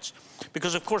plants.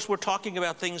 Because, of course, we're talking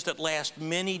about things that last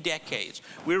many decades.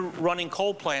 We're running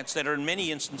coal plants that are in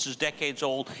many instances decades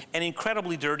old and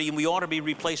incredibly dirty, and we ought to be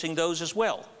replacing those as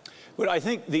well. But I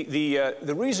think the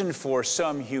reason for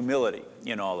some humility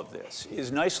in all of this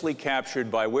is nicely captured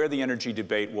by where the energy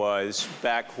debate was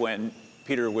back when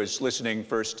Peter was listening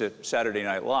first to Saturday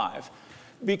Night Live.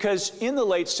 Because in the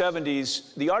late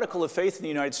 70s, the article of faith in the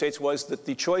United States was that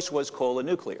the choice was coal and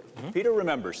nuclear. Mm-hmm. Peter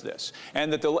remembers this.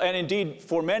 And indeed,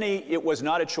 for many, it was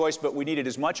not a choice, but we needed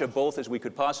as much of both as we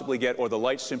could possibly get, or the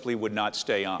lights simply would not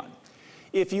stay on.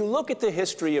 If you look at the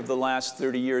history of the last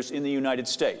 30 years in the United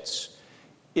States,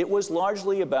 it was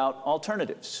largely about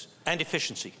alternatives. And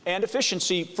efficiency. And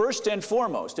efficiency, first and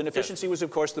foremost. And efficiency was,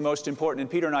 of course, the most important, and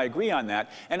Peter and I agree on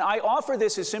that. And I offer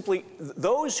this as simply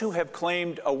those who have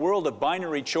claimed a world of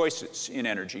binary choices in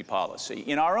energy policy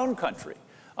in our own country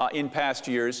in past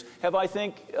years have, I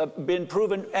think, been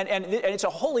proven, and it's a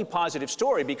wholly positive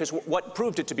story, because what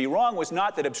proved it to be wrong was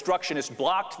not that obstructionists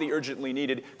blocked the urgently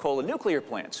needed coal and nuclear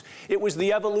plants. It was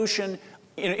the evolution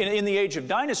in the age of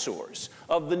dinosaurs,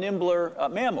 of the nimbler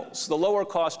mammals, the lower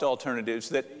cost alternatives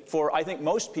that for, I think,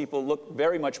 most people look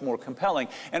very much more compelling.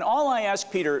 And all I ask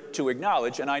Peter to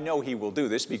acknowledge, and I know he will do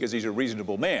this because he's a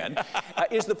reasonable man,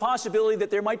 is the possibility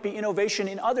that there might be innovation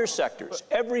in other sectors,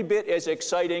 every bit as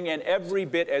exciting and every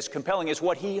bit as compelling as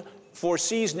what he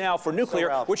foresees now for nuclear,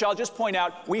 which I'll just point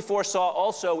out we foresaw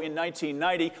also in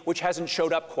 1990, which hasn't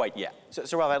showed up quite yet.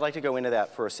 So Ralph, I'd like to go into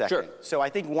that for a second. Sure. So I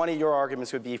think one of your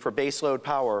arguments would be for baseload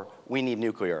power, we need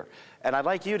nuclear. And I'd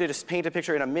like you to just paint a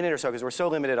picture in a minute or so, because we're so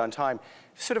limited on time,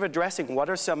 sort of addressing what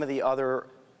are some of the other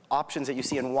options that you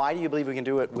see, and why do you believe we can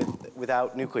do it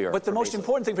without nuclear? But the most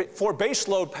important thing for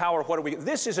baseload power, what are we?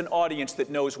 This is an audience that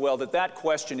knows well that that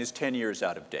question is 10 years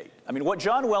out of date. I mean, what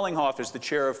John Wellinghoff, as the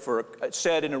chair of FERC,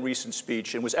 said in a recent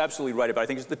speech, and was absolutely right about, I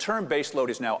think, is the term baseload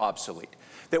is now obsolete.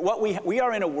 That what we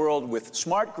are in a world with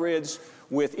smart grids,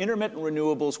 with intermittent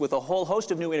renewables, with a whole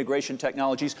host of new integration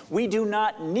technologies. We do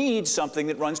not need something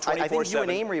that runs 24/7. I think you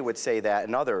and Amory would say that,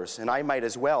 and others, and I might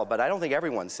as well, but I don't think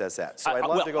everyone says that. So I'd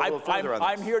love to go a little further on this.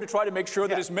 I'm here to try to make sure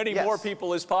that as many more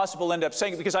people as possible end up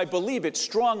saying it, because I believe it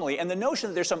strongly. And the notion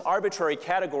that there's some arbitrary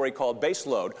category called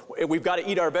baseload, we've got to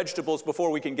eat our vegetables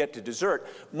before we can get to dessert.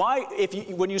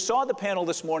 When you saw the panel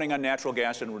this morning on natural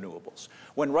gas and renewables,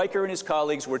 when Riker and his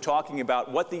colleagues were talking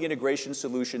about what the integration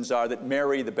solutions are that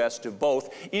marry the best of both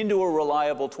into a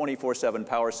reliable 24/7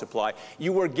 power supply,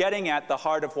 you were getting at the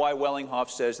heart of why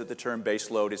Wellinghoff says that the term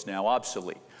baseload is now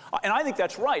obsolete. And I think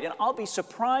that's right, and I'll be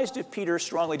surprised if Peter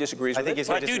strongly disagrees with it.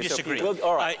 I do disagree.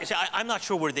 All right. I'm not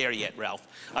sure we're there yet, Ralph.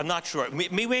 I'm not sure.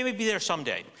 We may be there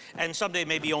someday, and someday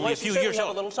maybe only a few years. We have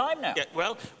a little time now. Yeah,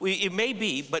 well, it may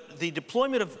be, but the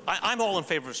deployment of I'm all in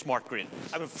favor of smart grid.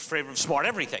 I'm in favor of smart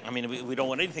everything. I mean, we don't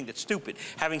want anything that's stupid.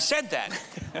 Having said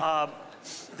that,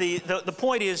 the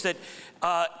point is that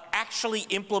actually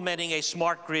implementing a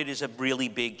smart grid is a really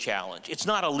big challenge. It's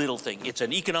not a little thing. It's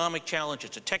an economic challenge.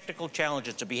 It's a technical challenge.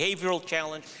 It's a behavioral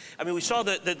challenge. I mean, we saw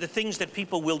the things that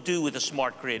people will do with a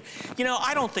smart grid. You know,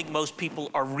 I don't think most people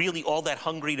are really all that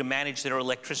hungry to manage their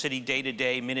electricity day to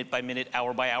day, minute by minute,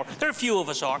 hour by hour. There are a few of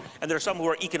us are, and there are some who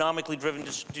are economically driven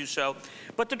to do so.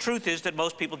 But the truth is that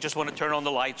most people just want to turn on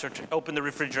the lights or to open the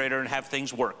refrigerator and have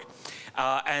things work.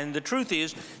 And the truth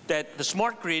is that the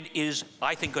smart grid is,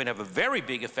 I think, going to have a very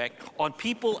big effect on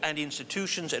people and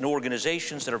institutions and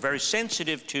organizations that are very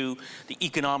sensitive to the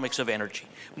economics of energy.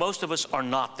 Most of us are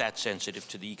not that sensitive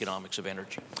to the economics of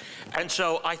energy. And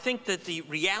so I think that the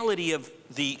reality of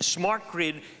the smart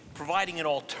grid providing an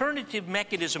alternative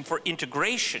mechanism for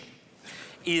integration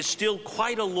is still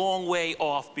quite a long way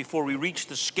off before we reach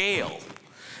the scale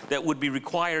that would be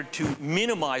required to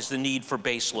minimize the need for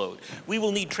baseload. We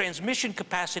will need transmission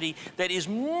capacity that is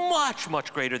much,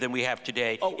 much greater than we have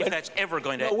today, if that's ever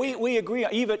going to happen. We agree.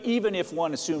 Even if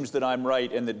one assumes that I'm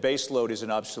right and that baseload is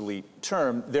an obsolete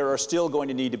term, there are still going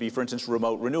to need to be, for instance,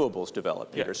 remote renewables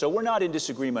developed, Peter. Yeah. So we're not in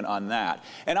disagreement on that.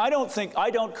 And I don't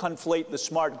conflate the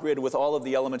smart grid with all of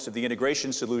the elements of the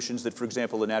integration solutions that, for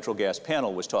example, the natural gas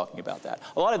panel was talking about that.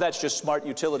 A lot of that's just smart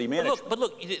utility management. But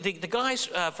look, the guys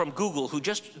from Google who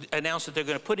just announced that they're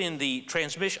going to put in the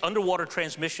underwater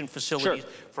transmission facilities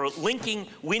for linking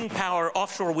wind power,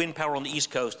 offshore wind power on the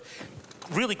East Coast.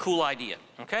 Really cool idea,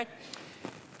 okay?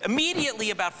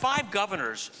 Immediately, about 5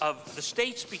 governors of the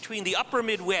states between the upper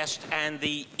Midwest and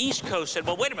the East Coast said,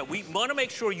 well, wait a minute, we want to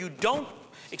make sure you don't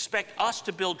expect us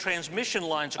to build transmission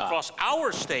lines across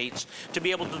our states to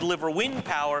be able to deliver wind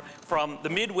power from the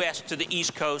Midwest to the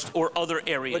East Coast or other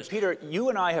areas. But Peter, you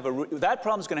and I have that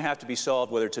problem's going to have to be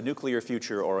solved whether it's a nuclear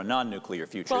future or a non-nuclear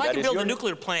future. Well, I can build a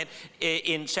nuclear plant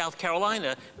in South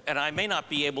Carolina, and I may not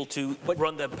be able to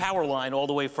run the power line all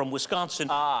the way from Wisconsin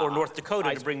or North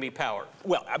Dakota to bring me power.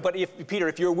 Well, but Peter,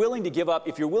 if you're willing to give up,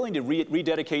 if you're willing to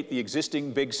rededicate the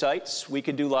existing big sites, we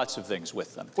can do lots of things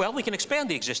with them. Well, we can expand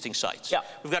the existing sites. Yeah.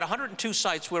 We've got 102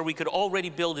 sites where we could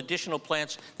already build additional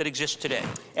plants that exist today.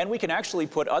 And we can actually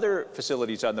put other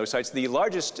facilities on those sites. The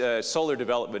largest solar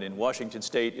development in Washington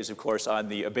State is, of course, on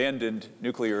the abandoned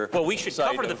nuclear site. Well, we should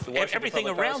cover everything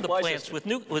around the plants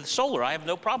with solar. I have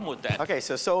no problem with that. Okay,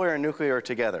 so solar and nuclear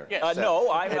together. Yes.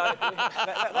 No, I'm not.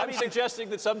 I'm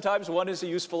suggesting that sometimes one is a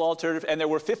useful alternative, and there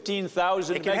were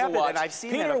 15,000 megawatts. Happen, and I've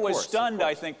seen Peter that, was stunned,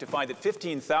 I think, to find that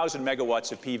 15,000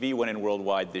 megawatts of PV went in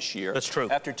worldwide this year. That's true.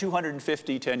 After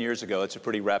 250 10 years ago, it's a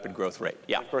pretty rapid growth rate.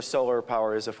 Yeah. Of course, solar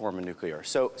power is a form of nuclear.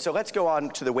 So let's go on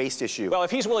to the waste issue. Well,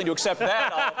 if he's willing to accept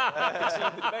that, I'll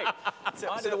concede the debate.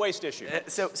 On to the waste issue.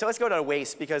 So let's go to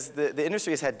waste, because the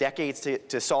industry has had decades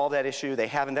to solve that issue. They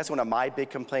haven't. That's one of my big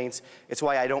complaints. It's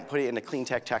why I don't put it in the clean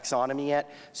tech taxonomy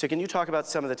yet. So can you talk about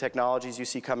some of the technologies you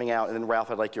see coming out? And then, Ralph,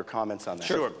 I'd like your comments on that.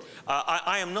 Sure.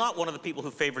 I am not one of the people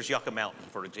who favors Yucca Mountain,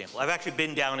 for example. I've actually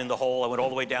been down in the hole. I went all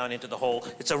the way down into the hole.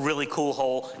 It's a really cool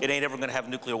hole. It ain't ever going to have have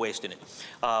nuclear waste in it.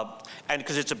 And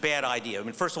because it's a bad idea. I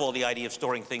mean, first of all, the idea of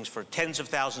storing things for tens of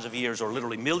thousands of years or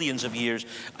literally millions of years,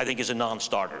 I think is a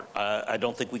non-starter. I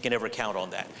don't think we can ever count on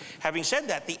that. Having said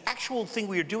that, the actual thing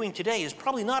we are doing today is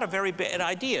probably not a very bad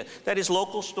idea. That is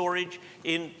local storage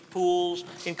in pools,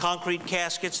 in concrete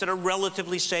caskets that are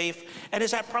relatively safe. And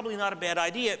is that probably not a bad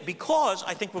idea? Because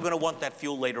I think we're going to want that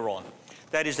fuel later on.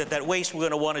 That is that waste we're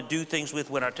going to want to do things with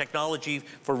when our technology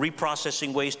for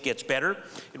reprocessing waste gets better.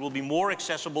 It will be more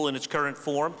accessible in its current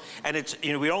form. And it's,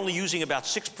 we're only using about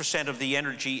 6% of the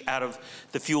energy out of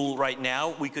the fuel right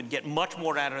now. We could get much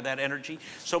more out of that energy.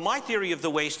 So my theory of the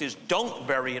waste is don't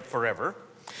bury it forever.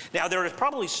 Now, there is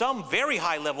probably some very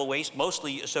high-level waste,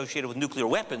 mostly associated with nuclear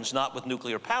weapons, not with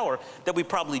nuclear power, that we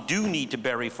probably do need to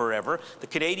bury forever. The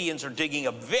Canadians are digging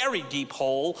a very deep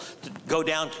hole to go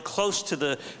down close to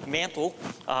the mantle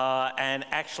and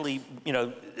actually,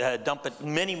 dump it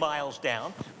many miles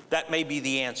down. That may be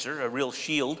the answer, a real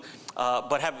shield.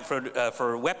 But have it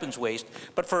for weapons waste.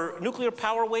 But for nuclear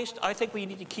power waste, I think we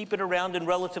need to keep it around and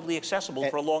relatively accessible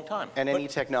for a long time. And any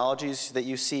technologies that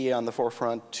you see on the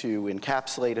forefront to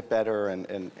encapsulate it better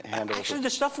and handle it? Actually,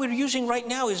 the stuff we're using right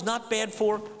now is not bad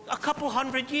for a couple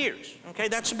hundred years. Okay,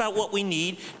 that's about what we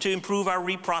need to improve our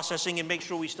reprocessing and make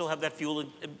sure we still have that fuel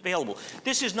available.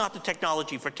 This is not the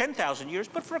technology for 10,000 years,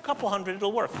 but for a couple hundred,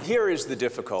 it'll work. Here is the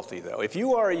difficulty, though. If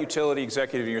you are a utility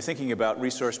executive and you're thinking about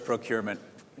resource procurement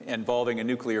involving a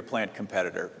nuclear plant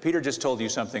competitor, Peter just told you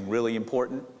something really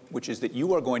important, which is that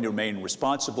you are going to remain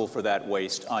responsible for that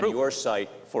waste on your site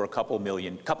for a couple hundred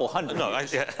years. Couple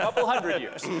hundred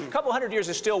years. A couple hundred years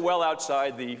is still well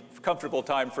outside the comfortable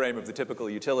time frame of the typical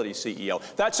utility CEO.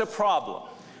 That's a problem.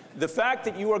 The fact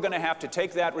that you are going to have to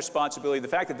take that responsibility, the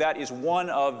fact that that is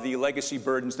one of the legacy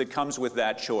burdens that comes with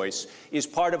that choice, is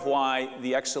part of why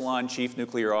the Exelon chief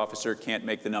nuclear officer can't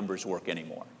make the numbers work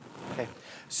anymore. Okay.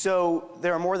 So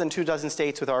there are more than 24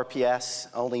 states with RPS.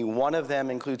 Only one of them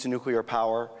includes nuclear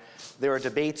power. There are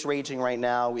debates raging right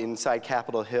now inside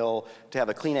Capitol Hill to have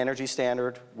a clean energy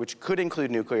standard, which could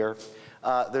include nuclear.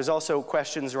 There's also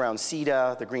questions around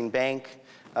CETA, the Green Bank,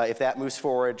 if that moves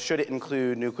forward, should it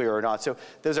include nuclear or not? So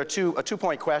those are a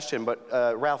two-point question, but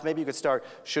Ralph, maybe you could start.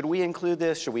 Should we include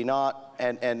this? Should we not?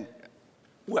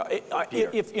 Well,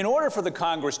 if in order for the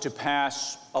Congress to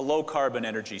pass a low-carbon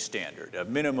energy standard, a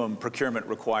minimum procurement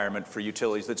requirement for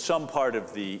utilities that some part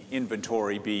of the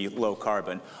inventory be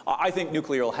low-carbon, I think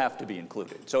nuclear will have to be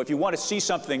included. So if you want to see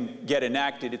something get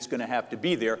enacted, it's going to have to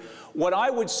be there. What I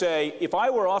would say, if I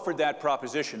were offered that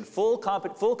proposition, full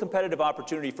competitive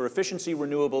opportunity for efficiency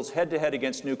renewables head-to-head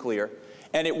against nuclear,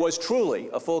 and it was truly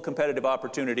a full competitive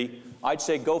opportunity, I'd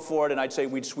say go for it, and I'd say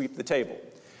we'd sweep the table.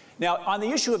 Now, on the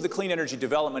issue of the Clean Energy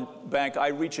Development Bank, I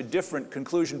reach a different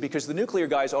conclusion because the nuclear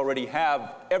guys already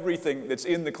have everything that's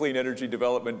in the Clean Energy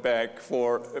Development Bank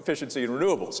for efficiency and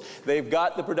renewables. They've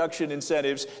got the production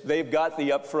incentives, they've got the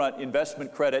upfront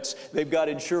investment credits, they've got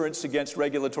insurance against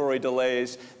regulatory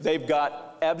delays, they've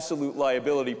got absolute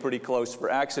liability pretty close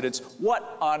for accidents.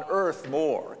 What on earth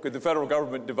more could the federal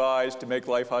government devise to make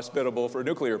life hospitable for a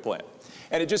nuclear plant?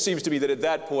 And it just seems to me that at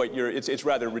that point, it's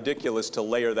rather ridiculous to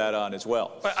layer that on as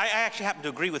well. But I actually happen to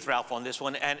agree with Ralph on this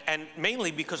one, and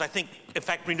mainly because I think, in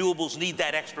fact, renewables need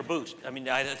that extra boost. I mean,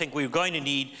 I think we're going to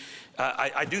need,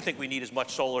 I do think we need as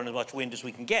much solar and as much wind as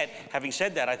we can get. Having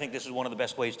said that, I think this is one of the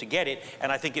best ways to get it, and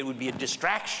I think it would be a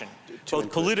distraction,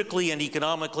 both politically and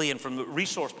economically and from a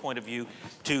resource point of view,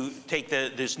 to take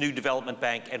this new development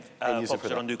bank and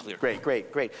focus it on nuclear.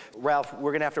 Great. Ralph,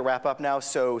 we're going to have to wrap up now,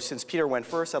 so since Peter went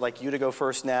first, I'd like you to go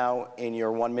first now in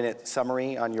your 1-minute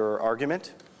summary on your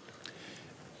argument.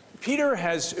 Peter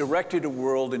has erected a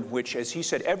world in which, as he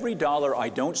said, every dollar I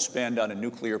don't spend on a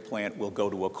nuclear plant will go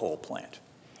to a coal plant.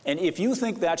 And if you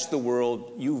think that's the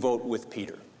world, you vote with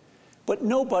Peter. But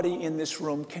nobody in this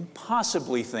room can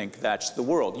possibly think that's the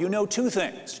world. You know two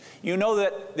things. You know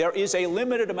that there is a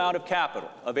limited amount of capital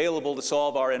available to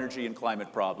solve our energy and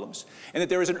climate problems, and that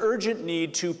there is an urgent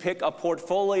need to pick a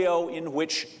portfolio in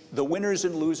which the winners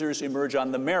and losers emerge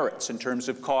on the merits in terms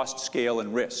of cost, scale,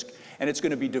 and risk. And it's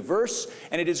going to be diverse,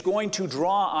 and it is going to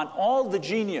draw on all the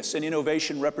genius and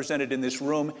innovation represented in this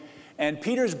room. And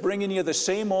Peter's bringing you the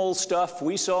same old stuff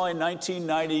we saw in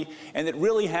 1990, and that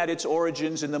really had its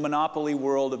origins in the monopoly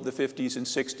world of the 50s and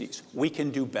 60s. We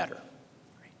can do better.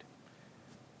 Great.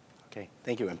 Okay,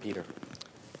 thank you, and Peter.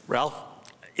 Ralph,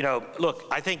 look,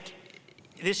 I think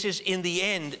this is, in the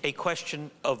end, a question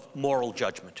of moral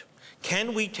judgment.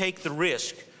 Can we take the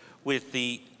risk with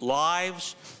the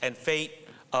lives and fate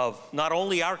of not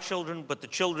only our children, but the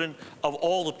children of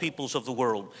all the peoples of the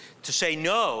world, to say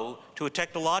no to a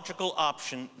technological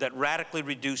option that radically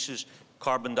reduces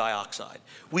carbon dioxide.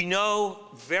 We know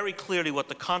very clearly what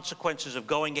the consequences of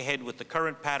going ahead with the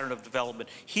current pattern of development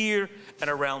here and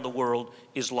around the world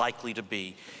is likely to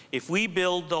be. If we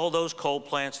build all those coal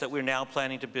plants that we're now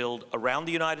planning to build around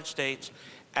the United States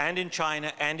and in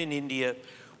China and in India,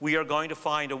 we are going to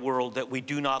find a world that we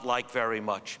do not like very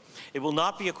much. It will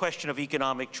not be a question of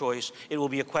economic choice. It will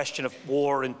be a question of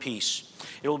war and peace.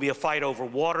 It will be a fight over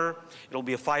water. It will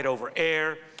be a fight over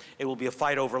air. It will be a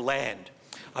fight over land.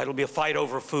 It will be a fight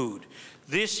over food.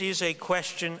 This is a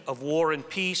question of war and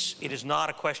peace. It is not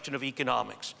a question of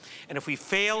economics. And if we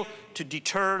fail to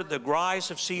deter the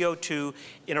rise of CO2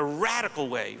 in a radical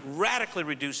way, radically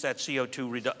reduce that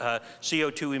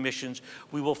CO2 emissions,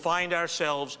 we will find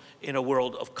ourselves in a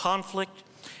world of conflict,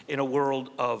 in a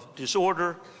world of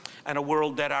disorder, and a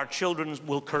world that our children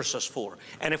will curse us for.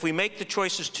 And if we make the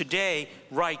choices today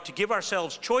right, to give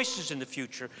ourselves choices in the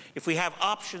future, if we have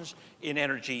options in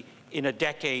energy in a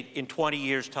decade, in 20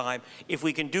 years' time, if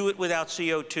we can do it without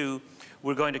CO2,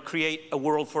 we're going to create a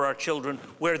world for our children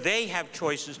where they have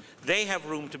choices, they have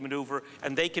room to maneuver,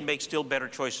 and they can make still better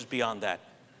choices beyond that.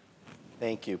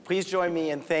 Thank you. Please join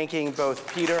me in thanking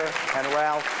both Peter and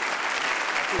Ralph.